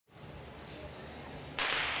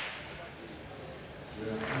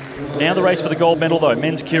Now the race for the gold medal, though.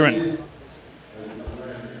 Men's Keirin.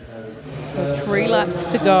 So 3 laps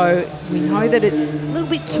to go. We know that it's a little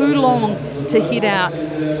bit too long to hit out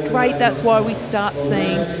straight. That's why we start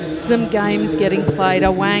seeing some games getting played.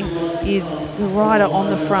 Wang is the rider on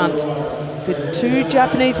the front. The 2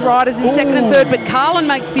 Japanese riders in second and third, but Keirin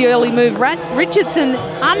makes the early move. Richardson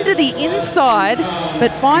under the inside,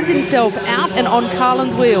 but finds himself out and on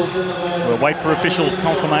Keirin's wheel. We'll wait for official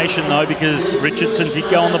confirmation, though, because Richardson did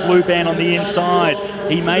go on the blue band on the inside.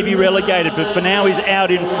 He may be relegated, but for now he's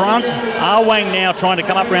out in front. Wang now trying to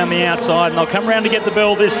come up around the outside, and they'll come around to get the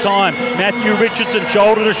bell this time. Matthew Richardson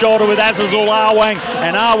shoulder to shoulder with Azazul Wang,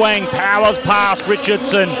 and Wang powers past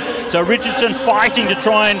Richardson. So Richardson fighting to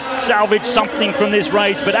try and salvage something from this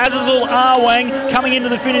race, but Azazul Wang coming into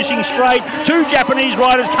the finishing straight. 2 Japanese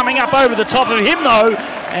riders coming up over the top of him, though,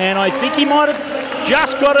 and I think he might have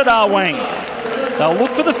just got it, Wang. They'll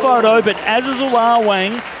look for the photo, but Azazul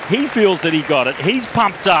Wang, he feels that he got it. He's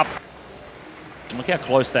pumped up. Look how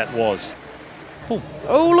close that was.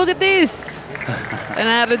 Oh, look at this. An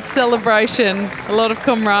added celebration. A lot of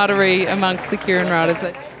camaraderie amongst the Keirin riders.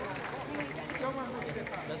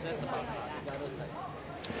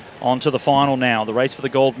 On to the final now. The race for the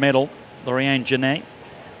gold medal. Lauriane Genet,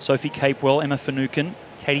 Sophie Capewell, Emma Finucane,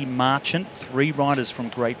 Katie Marchant, 3 riders from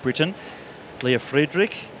Great Britain. Leah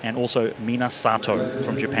Friedrich, and also Mina Sato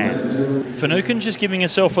from Japan. Finucane just giving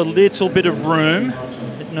herself a little bit of room.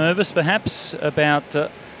 A bit nervous, perhaps, about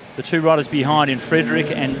the 2 riders behind in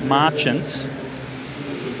Friedrich and Marchant.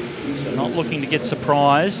 So not looking to get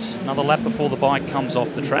surprised. Another lap before the bike comes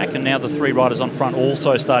off the track, and now the 3 riders on front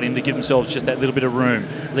also starting to give themselves just that little bit of room.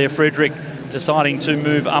 Leah Friedrich deciding to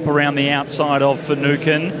move up around the outside of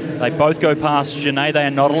Finucane. They both go past Genet. They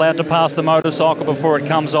are not allowed to pass the motorcycle before it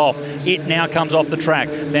comes off. It now comes off the track.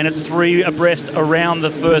 Then it's 3 abreast around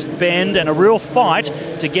the first bend, and a real fight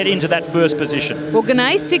to get into that first position. Well,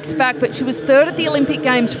 Genet's 6th back, but she was 3rd at the Olympic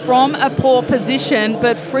Games from a poor position.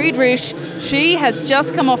 But Friedrich, she has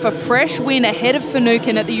just come off a fresh win ahead of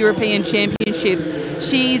Finucane at the European Championships.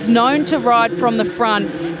 She's known to ride from the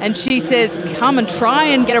front, and she says, come and try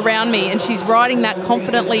and get around me, and she's riding that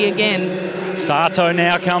confidently again. Sato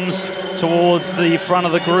now comes towards the front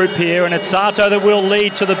of the group here, and it's Sato that will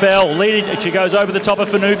lead to the bell. She goes over the top of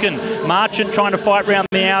Finucane. Marchant trying to fight round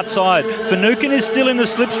the outside. Finucane is still in the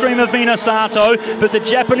slipstream of Mina Sato, but the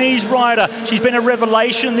Japanese rider, she's been a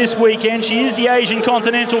revelation this weekend. She is the Asian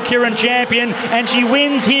Continental Keirin champion, and she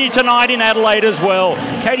wins here tonight in Adelaide as well.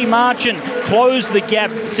 Katie Marchant closed the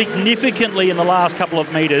gap significantly in the last couple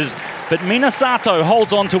of metres, but Mina Sato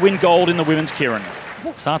holds on to win gold in the women's Keirin.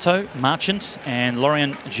 Sato, Marchant and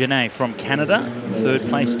Lauriane Genet from Canada, 3rd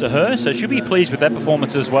place to her, so she'll be pleased with that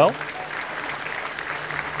performance as well.